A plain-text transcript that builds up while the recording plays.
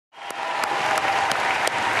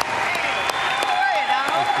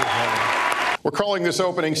We're calling this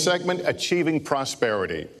opening segment Achieving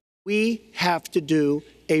Prosperity. We have to do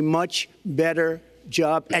a much better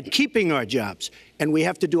job at keeping our jobs. And we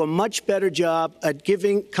have to do a much better job at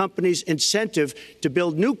giving companies incentive to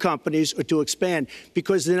build new companies or to expand,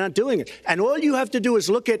 because they're not doing it. And all you have to do is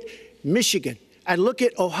look at Michigan and look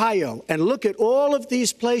at Ohio and look at all of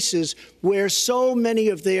these places where so many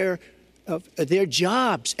of their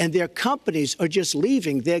jobs and their companies are just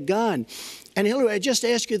leaving. They're gone. And Hillary, I just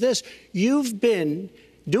ask you this. You've been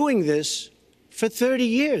doing this for 30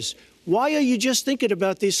 years. Why are you just thinking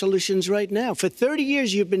about these solutions right now? For 30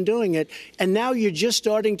 years you've been doing it, and now you're just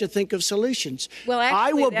starting to think of solutions. Well, actually,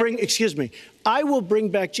 I will bring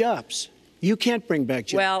back jobs. You can't bring back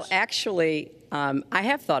jobs. Well, actually, I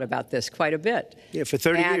have thought about this quite a bit. Yeah, for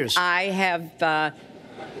 30 years. I have,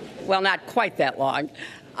 well, not quite that long.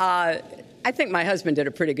 I think my husband did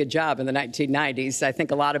a pretty good job in the 1990s. I think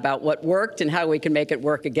a lot about what worked and how we can make it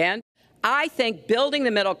work again. I think building the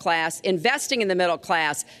middle class, investing in the middle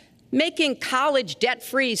class, making college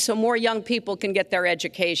debt-free so more young people can get their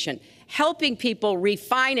education, helping people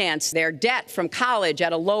refinance their debt from college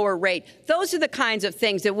at a lower rate. Those are the kinds of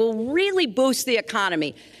things that will really boost the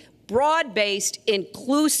economy. Broad-based,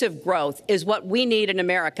 inclusive growth is what we need in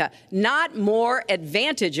America, not more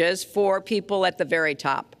advantages for people at the very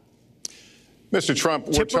top. Mr. Trump,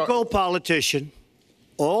 typical politician,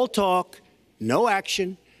 all talk, no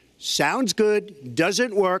action, sounds good,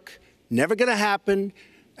 doesn't work, never going to happen.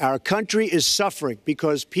 Our country is suffering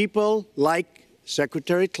because people like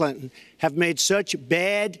Secretary Clinton have made such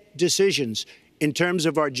bad decisions in terms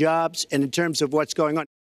of our jobs and in terms of what's going on.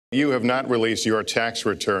 You have not released your tax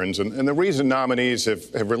returns, and the reason nominees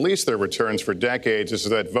have released their returns for decades is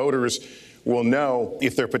that voters will know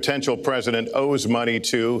if their potential president owes money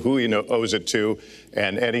to, who he owes it to,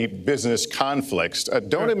 and any business conflicts.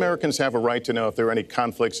 Don't Americans have a right to know if there are any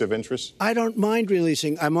conflicts of interest? I don't mind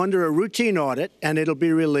releasing. I'm under a routine audit, and it'll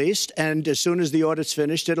be released. And as soon as the audit's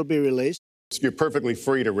finished, it'll be released. You're perfectly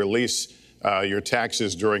free to release your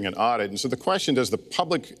taxes during an audit. And so the question, does the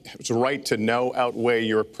public's right to know outweigh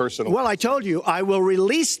your personal? Well, I told you, I will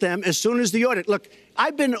release them as soon as the audit. Look,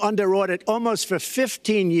 I've been under audit almost for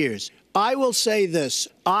 15 years. I will say this.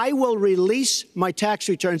 I will release my tax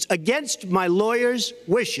returns against my lawyer's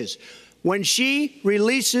wishes when she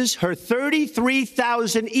releases her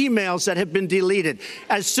 33,000 emails that have been deleted.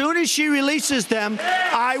 As soon as she releases them,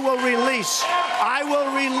 I will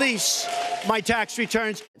release my tax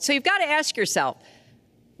returns. So you've got to ask yourself,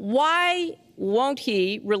 why won't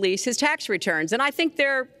he release his tax returns? And I think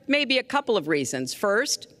there may be a couple of reasons.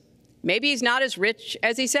 First, maybe he's not as rich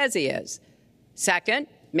as he says he is. Second,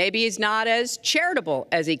 maybe he's not as charitable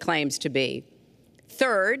as he claims to be.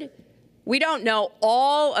 Third, we don't know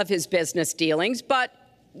all of his business dealings, but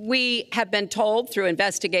we have been told through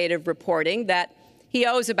investigative reporting that he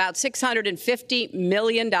owes about $650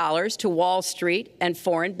 million to Wall Street and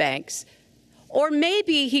foreign banks. Or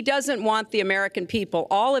maybe he doesn't want the American people,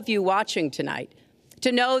 all of you watching tonight,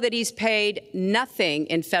 to know that he's paid nothing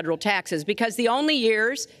in federal taxes, because the only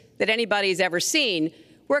years that anybody's ever seen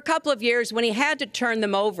were a couple of years when he had to turn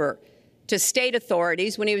them over to state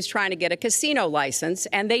authorities when he was trying to get a casino license,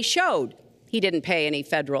 and they showed he didn't pay any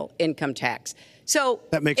federal income tax. So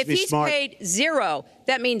if he's paid zero,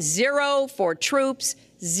 that means zero for troops,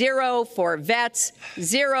 zero for vets,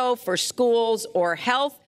 zero for schools or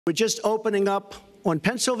health. We're just opening up on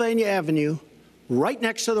Pennsylvania Avenue, right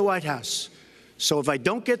next to the White House. So if I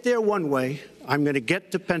don't get there one way, I'm going to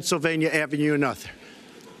get to Pennsylvania Avenue another.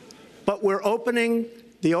 But we're opening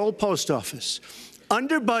the old post office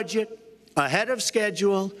under budget, ahead of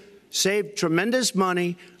schedule, saved tremendous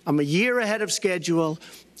money. I'm a year ahead of schedule.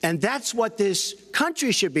 And that's what this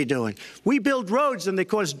country should be doing. We build roads and they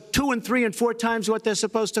cost 2 and 3 and 4 times what they're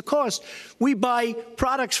supposed to cost. We buy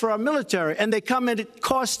products for our military and they come in at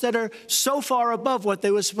costs that are so far above what they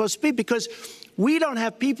were supposed to be because we don't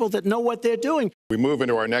have people that know what they're doing. We move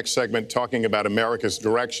into our next segment talking about America's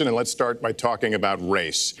direction, and let's start by talking about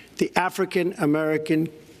race. The African-American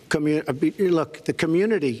community, look, the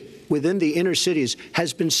community within the inner cities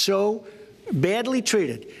has been so badly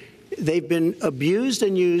treated. They've been abused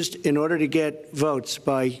and used in order to get votes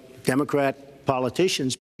by Democrat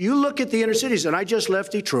politicians. You look at the inner cities, and I just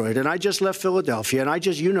left Detroit, and I just left Philadelphia, and I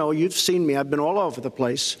just, you've seen me. I've been all over the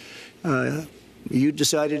place. You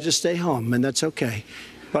decided to stay home, and that's okay.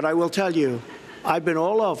 But I will tell you, I've been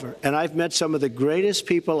all over, and I've met some of the greatest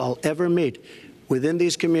people I'll ever meet within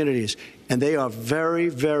these communities, and they are very,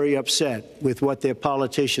 very upset with what their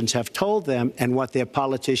politicians have told them and what their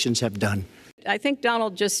politicians have done. I think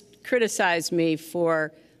Donald just criticized me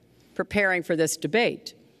for preparing for this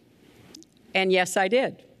debate. And yes, I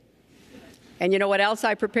did. And you know what else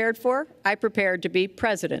I prepared for? I prepared to be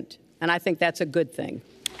president. And I think that's a good thing.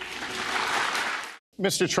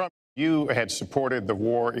 Mr. Trump, you had supported the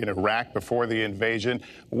war in Iraq before the invasion.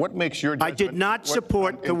 What makes your judgment? I did not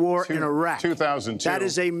support the war in Iraq. 2002. That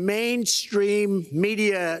is a mainstream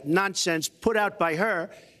media nonsense put out by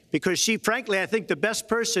her because she, frankly, I think the best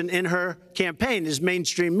person in her campaign is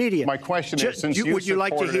mainstream media. My question is, since you would you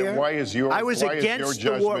like to hear? Why is your I was against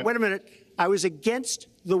the war. Wait a minute. I was against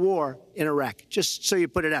the war in Iraq, just so you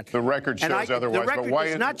put it out. The record shows otherwise. The record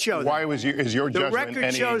does not show that. Why is your judgment? The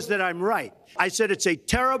record shows that I'm right. I said it's a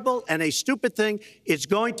terrible and a stupid thing. It's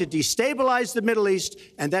going to destabilize the Middle East,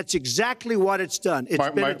 and that's exactly what it's done. It's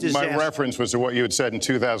been a disaster. My reference was to what you had said in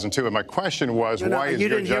 2002, and my question was, why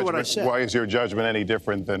is your judgment any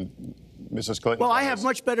different than Mrs. Clinton? Well, I have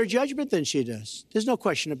much better judgment than she does. There's no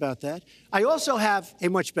question about that. I also have a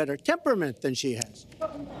much better temperament than she has,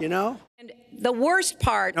 you know? And the worst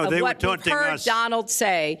part of what we've heard Donald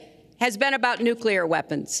say has been about nuclear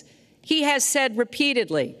weapons. He has said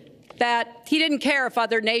repeatedly that he didn't care if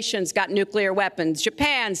other nations got nuclear weapons,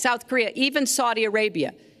 Japan, South Korea, even Saudi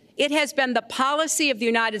Arabia. It has been the policy of the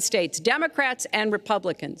United States, Democrats and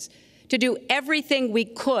Republicans, to do everything we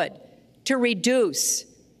could to reduce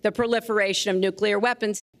the proliferation of nuclear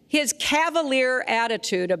weapons. His cavalier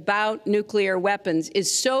attitude about nuclear weapons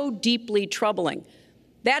is so deeply troubling.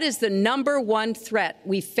 That is the #1 threat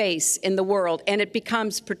we face in the world, and it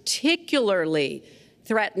becomes particularly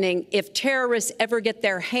threatening if terrorists ever get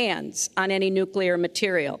their hands on any nuclear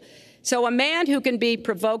material. So a man who can be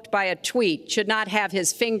provoked by a tweet should not have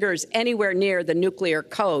his fingers anywhere near the nuclear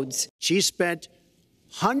codes. She spent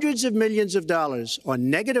hundreds of millions of dollars on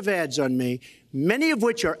negative ads on me, many of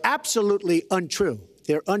which are absolutely untrue.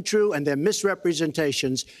 They're untrue and they're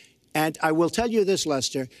misrepresentations. And I will tell you this,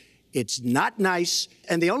 Lester, it's not nice.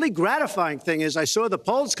 And the only gratifying thing is I saw the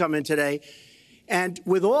polls come in today, and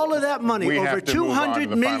with all of that money, over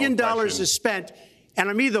 $200 million is spent, and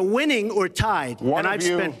I'm either winning or tied, and I've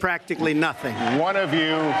spent practically nothing. One of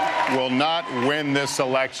you will not win this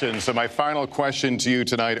election. So my final question to you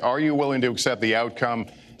tonight, are you willing to accept the outcome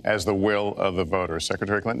as the will of the voters?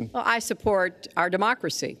 Secretary Clinton? Well, I support our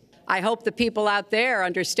democracy. I hope the people out there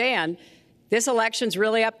understand this election's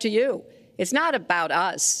really up to you. It's not about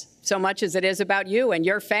us so much as it is about you and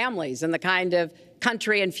your families and the kind of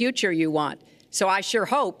country and future you want. So I sure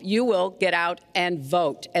hope you will get out and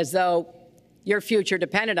vote as though your future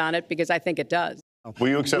depended on it, because I think it does. Will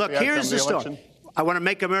you accept the outcome here's of the election? story. I want to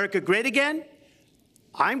make America great again.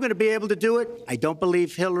 I'm going to be able to do it. I don't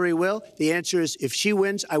believe Hillary will. The answer is, if she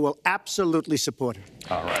wins, I will absolutely support her.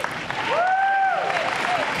 All right.